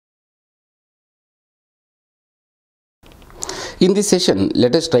In this session,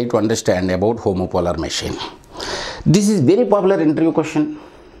 let us try to understand about homopolar machine. This is very popular interview question,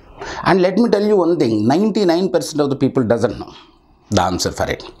 and let me tell you one thing, 99% of the people doesn't know the answer for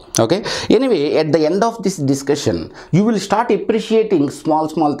it. Okay, anyway, at the end of this discussion, you will start appreciating small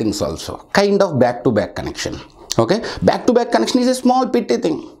things also, kind of back-to-back connection. Okay, back-to-back connection is a small petty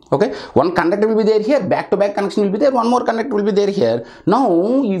thing. Okay, one conductor will be there here, back-to-back connection will be there, one more conductor will be there here.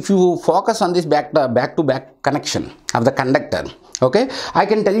 Now, if you focus on this back-to-back connection of the conductor, okay, I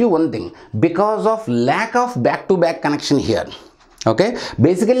can tell you one thing, because of lack of back-to-back connection here, okay,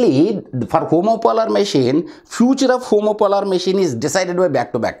 basically for homopolar machine, future of homopolar machine is decided by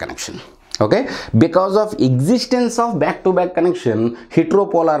back-to-back connection. Okay, because of existence of back-to-back connection,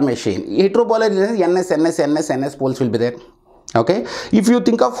 heteropolar machine, heteropolar is NS poles will be there. Okay, if you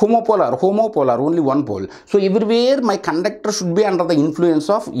think of homopolar only one pole, so everywhere my conductor should be under the influence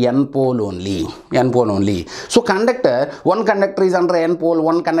of n pole only, so one conductor is under n pole,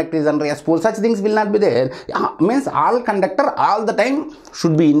 one conductor is under s pole, such things will not be there. Means all conductor all the time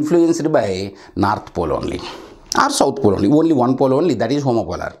should be influenced by north pole only or south pole only one pole only, that is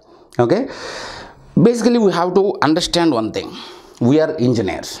homopolar. Okay, basically we have to understand one thing, we are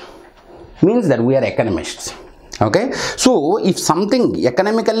engineers, means that we are economists. Okay, so if something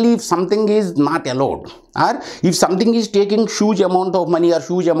economically, if something is not allowed, or if something is taking huge amount of money or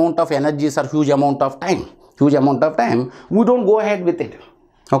huge amount of energies or huge amount of time, we don't go ahead with it.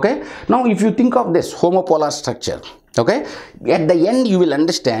 Okay, now if you think of this homopolar structure, okay, at the end you will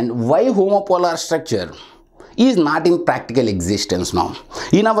understand why homopolar structure is not in practical existence now.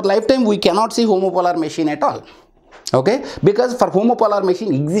 In our lifetime we cannot see homopolar machine at all. Okay, because for homopolar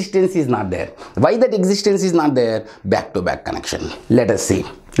machine existence is not there. Why that existence is not there? Back-to-back connection. Let us see.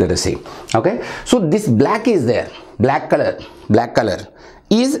 Okay, so this black is there, black color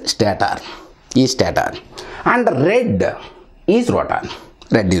is stator, and red is rotor.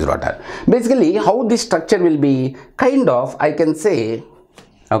 Basically how this structure will be, kind of, I can say,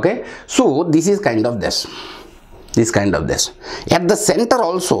 okay, so this is kind of this. At the center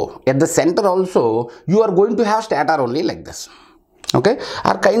also you are going to have stator only like this. Okay,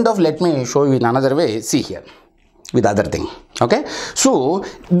 or kind of, let me show you in another way. See here with other thing. Okay, so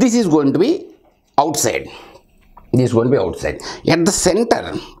this is going to be outside, at the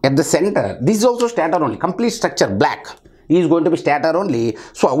center this is also stator only, complete structure black is going to be stator only.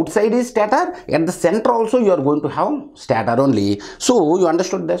 So outside is stator, at the center also you are going to have stator only. So you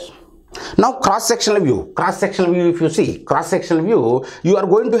understood this. Now cross-sectional view, if you see cross-sectional view, you are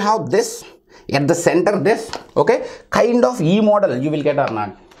going to have this at the center, this, okay, kind of E model you will get or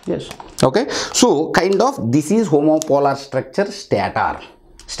not? Yes. Okay, so kind of this is homopolar structure stator,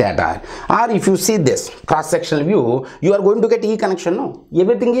 or if you see this cross-sectional view, you are going to get E connection. No,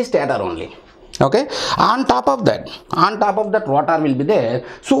 everything is stator only. Okay, on top of that rotor will be there.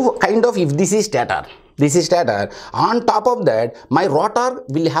 So kind of, if this is stator, on top of that my rotor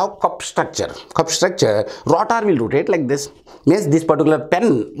will have cup structure, rotor will rotate like this. Means this particular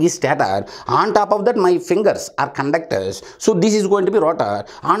pen is stator, on top of that my fingers are conductors, so this is going to be rotor.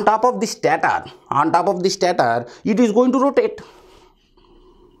 On top of this stator, it is going to rotate,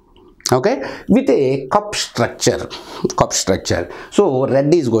 okay, with a cup structure. So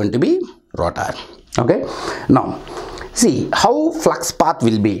red is going to be rotor. Okay, now see how flux path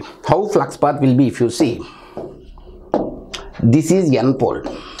will be. If you see, this is n pole,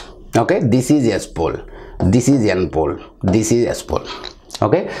 okay, this is s pole, this is n pole, this is s pole.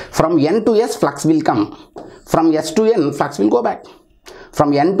 Okay, from n to s flux will come, from s to n flux will go back,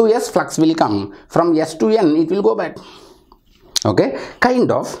 from n to s flux will come, from s to n it will go back. Okay,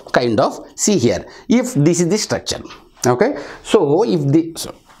 kind of, see here, if this is the structure, okay, so if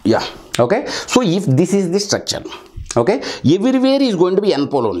this is the structure, okay, everywhere is going to be n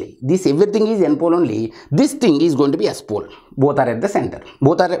pole only, this everything is n pole only, this thing is going to be s pole, both are at the center,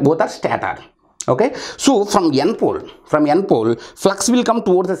 both are stator. Okay, so from n pole flux will come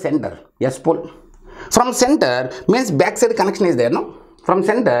towards the center, s pole. From center means backside connection is there, no, from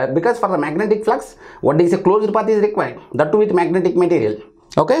center, because for the magnetic flux what is a closed path is required, that too with magnetic material.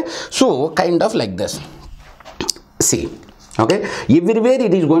 Okay, so kind of like this. See, okay, everywhere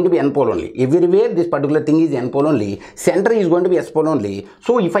it is going to be n pole only, everywhere this particular thing is n pole only, center is going to be s pole only.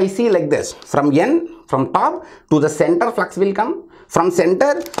 So if I see like this, from top to the center flux will come, from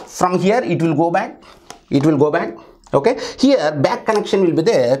center, from here it will go back, okay, here back connection will be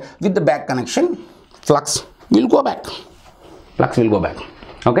there, with the back connection flux will go back,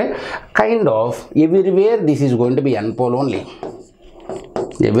 okay, kind of everywhere this is going to be n pole only,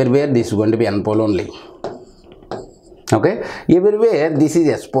 okay, everywhere this is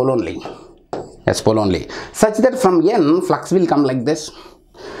s pole only, S pole only, such that from N flux will come like this.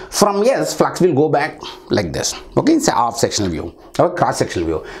 From S, flux will go back like this. Okay, it's a half sectional view or cross sectional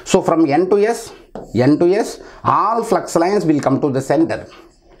view. So from N to S, all flux lines will come to the center.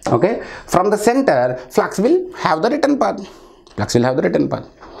 Okay, from the center, flux will have the return path.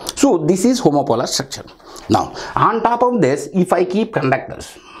 So this is homopolar structure. Now, on top of this, if I keep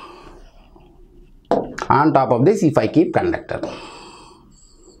conductors,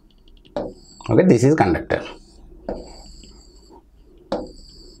 okay, this is conductor.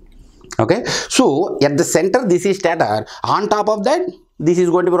 Okay, so at the center this is stator, on top of that this is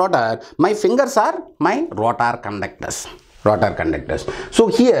going to be rotor. My fingers are my rotor conductors. So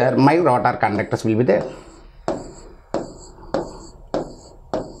here my rotor conductors will be there.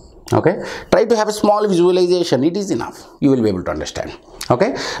 Okay, try to have a small visualization, it is enough, you will be able to understand.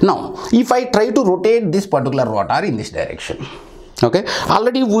 Okay, now if I try to rotate this particular rotor in this direction, okay,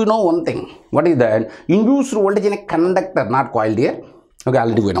 already we know one thing. What is that? Induced voltage in a conductor, not coiled here. Okay,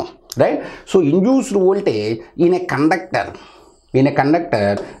 already we know, right? So induced voltage in a conductor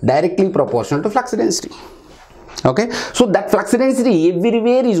directly proportional to flux density. Okay, so that flux density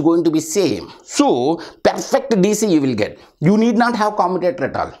everywhere is going to be same. So perfect DC you will get. You need not have commutator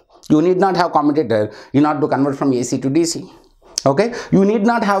at all. You need not have commutator in order to convert from AC to DC. Okay, you need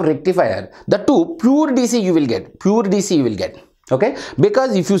not have rectifier. The two, pure DC you will get. Okay,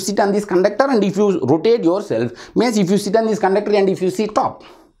 because if you sit on this conductor and if you rotate yourself, means if you sit on this conductor and if you see top,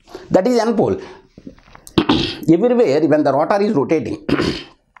 that is N pole. Everywhere when the rotor is rotating,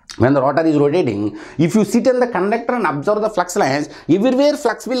 if you sit on the conductor and observe the flux lines, everywhere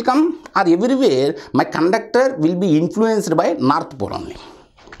flux will come, or everywhere my conductor will be influenced by north pole only.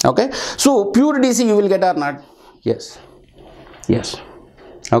 Okay, so pure DC you will get or not? Yes.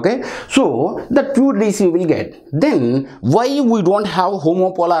 Okay, so the pure DC you will get. Then why we don't have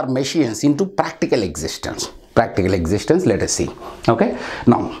homopolar machines into practical existence? Let us see. Okay,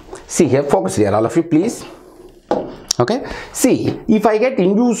 now see here, focus here all of you please. Okay, see, if I get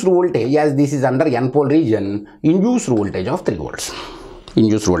induced voltage, as this is under N pole region, induced voltage of 3 volts.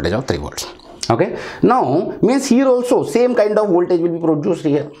 Okay, now means here also same kind of voltage will be produced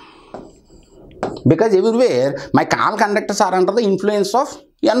here, because everywhere my all conductors are under the influence of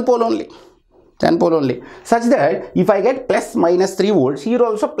N pole only, such that if I get plus minus 3 volts, here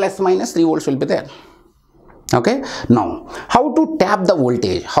also plus minus 3 volts will be there. Okay, now how to tap the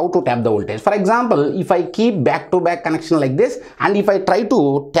voltage? For example, if I keep back-to-back connection like this, and if I try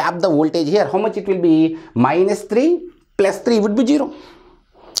to tap the voltage here, how much it will be? Minus 3 plus 3 would be 0.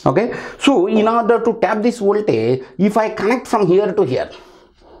 Okay, so in order to tap this voltage, if I connect from here to here,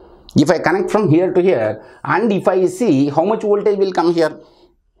 and if I see how much voltage will come here,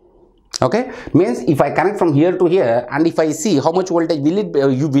 okay, means if I connect from here to here and if I see how much voltage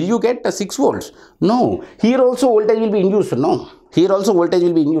will you get 6 volts? No. Here also voltage will be induced? No.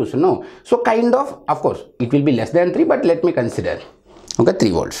 So kind of course it will be less than 3, but let me consider, okay,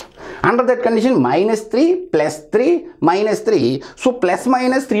 3 volts. Under that condition, minus 3 plus 3 minus 3, so plus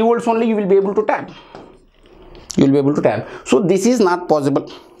minus 3 volts only you will be able to tap. So this is not possible.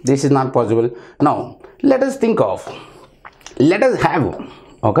 Now let us have,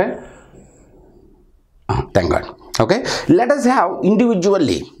 okay, thank God. Okay, let us have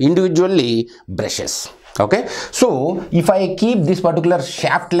individually brushes. Okay, so if I keep this particular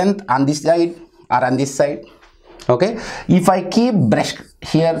shaft length on this side or on this side, okay, if I keep brush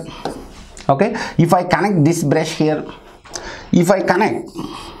here, okay, if I connect this brush here, if I connect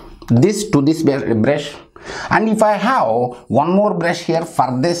this to this brush, and if I have one more brush here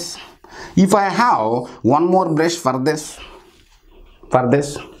for this, if I have one more brush for this,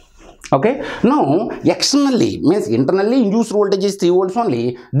 okay, now externally means internally induced voltage is 3 volts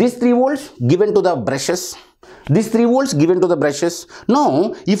only. This 3 volts given to the brushes,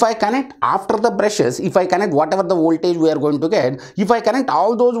 Now if I connect after the brushes, if I connect whatever the voltage we are going to get, if I connect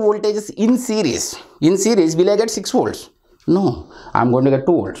all those voltages in series, will I get 6 volts? No, I am going to get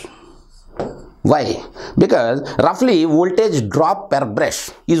 2 volts. Why? Because roughly voltage drop per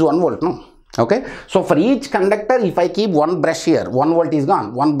brush is 1 volt, no? Okay, so for each conductor, if I keep one brush here, 1 volt is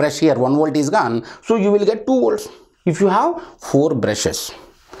gone, one brush here, 1 volt is gone, so you will get 2 volts if you have 4 brushes.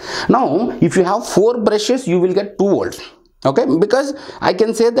 Now if you have 4 brushes, you will get 2 volts. Okay, because I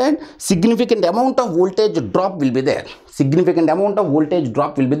can say that significant amount of voltage drop will be there,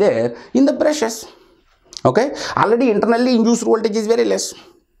 in the brushes. Okay, already internally induced voltage is very less.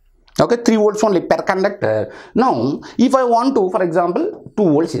 Okay, 3 volts only per conductor. Now if I want to, for example, 2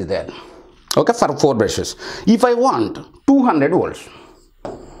 volts is there, okay, for 4 brushes. If I want 200 volts,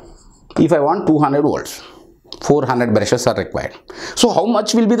 400 brushes are required. So how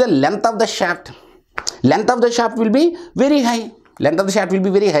much will be the length of the shaft? Length of the shaft will be very high. Length of the shaft will be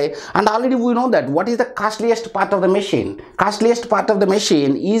very high, and already we know that what is the costliest part of the machine? Costliest part of the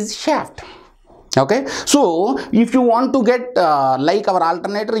machine is shaft. Okay, so if you want to get like our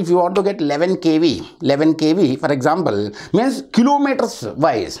alternator, if you want to get 11 kV for example, means kilometers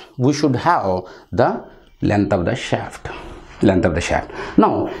wise, we should have the length of the shaft.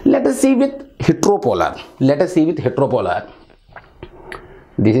 Now let us see with heteropolar.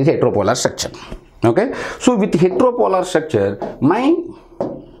 This is heteropolar structure. Okay, so with heteropolar structure, my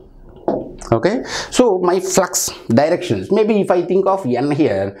flux directions, maybe if I think of N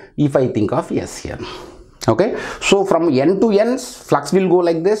here, if I think of S here. Okay, so from N to N, flux will go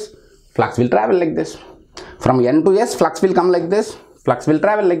like this, flux will travel like this. From N to S, flux will come like this, flux will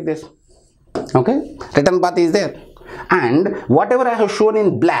travel like this. Okay, return path is there, and whatever I have shown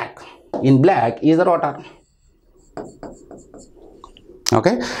in black is the rotor.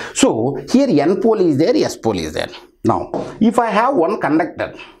 Okay, so here N pole is there, S pole is there. Now if I have one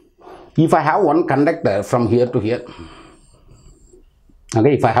conductor from here to here,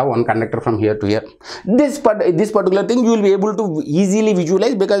 okay, if I have one conductor from here to here, this particular thing you will be able to easily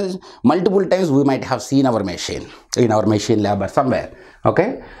visualize, because multiple times we might have seen our machine in our machine lab or somewhere.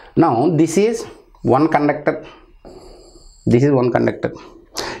 Okay, now this is one conductor,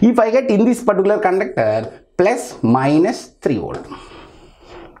 if I get in this particular conductor plus minus 3 volt.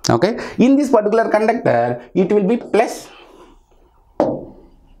 Okay, in this particular conductor it will be plus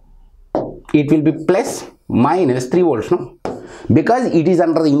minus 3 volts, no? Because it is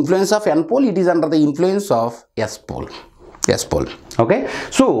under the influence of N pole, it is under the influence of S pole. Okay,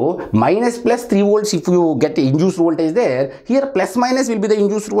 so minus plus 3 volts, if you get the induced voltage there, here plus minus will be the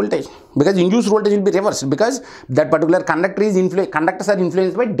induced voltage, because induced voltage will be reversed, because that particular conductors are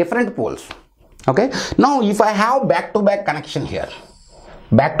influenced by different poles. Okay, now if I have back-to-back connection here,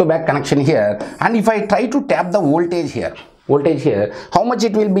 and if I try to tap the voltage here, how much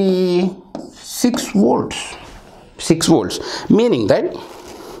it will be? 6 volts, meaning that,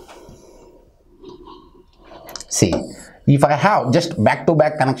 see, if I have just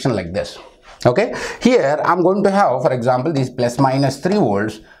back-to-back connection like this, okay, here I'm going to have, for example, this plus minus 3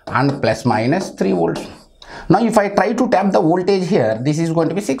 volts and plus minus 3 volts. Now if I try to tap the voltage here, this is going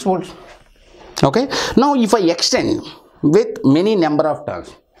to be 6 volts. Okay, now if I extend with many number of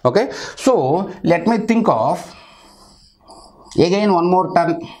turns, okay, so let me think of again one more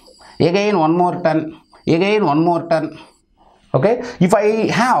turn, again one more turn. Okay, if I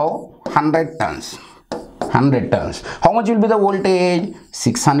have 100 turns, how much will be the voltage?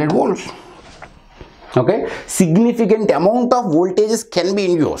 600 volts. Okay, significant amount of voltages can be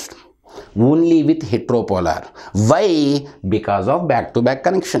induced only with heteropolar. Why? Because of back-to-back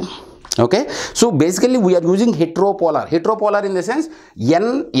connection. Okay, so basically we are using heteropolar in the sense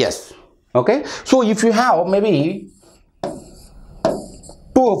NS. Okay, so if you have maybe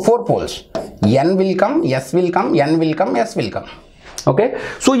 4 poles, N will come, S will come, N will come, S will come. Okay,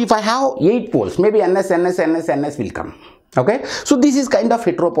 so if I have 8 poles, maybe NS will come. Okay, so this is kind of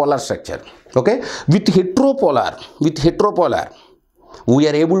heteropolar structure. Okay, with heteropolar we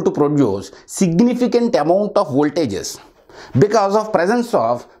are able to produce significant amount of voltages because of presence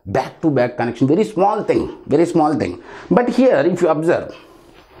of back-to-back connection. Very small thing. But here if you observe,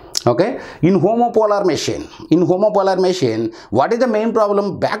 okay, in homopolar machine, what is the main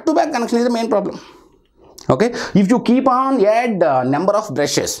problem? Back-to-back connection is the main problem. Okay, if you keep on add number of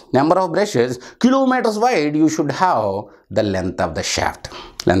brushes kilometers wide, you should have the length of the shaft.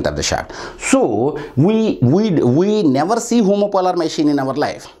 So we never see homopolar machine in our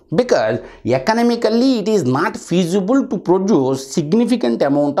life, because economically it is not feasible to produce significant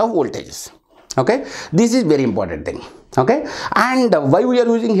amount of voltages. Okay, this is very important thing. Okay, and why we are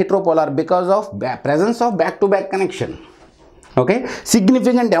using heteropolar? Because of presence of back-to-back connection. Okay,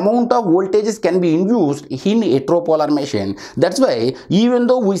 significant amount of voltages can be induced in heteropolar machine. That's why even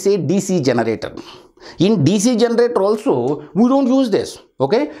though we say DC generator, in DC generator also we don't use this.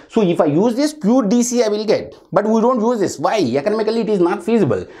 Okay, so if I use this pure DC I will get, but we don't use this. Why? Economically it is not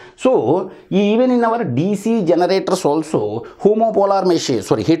feasible. So even in our DC generators also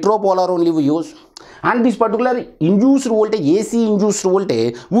heteropolar only we use. And this particular induced voltage, AC induced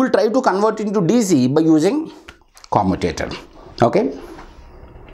voltage, we will try to convert into DC by using commutator. Okay.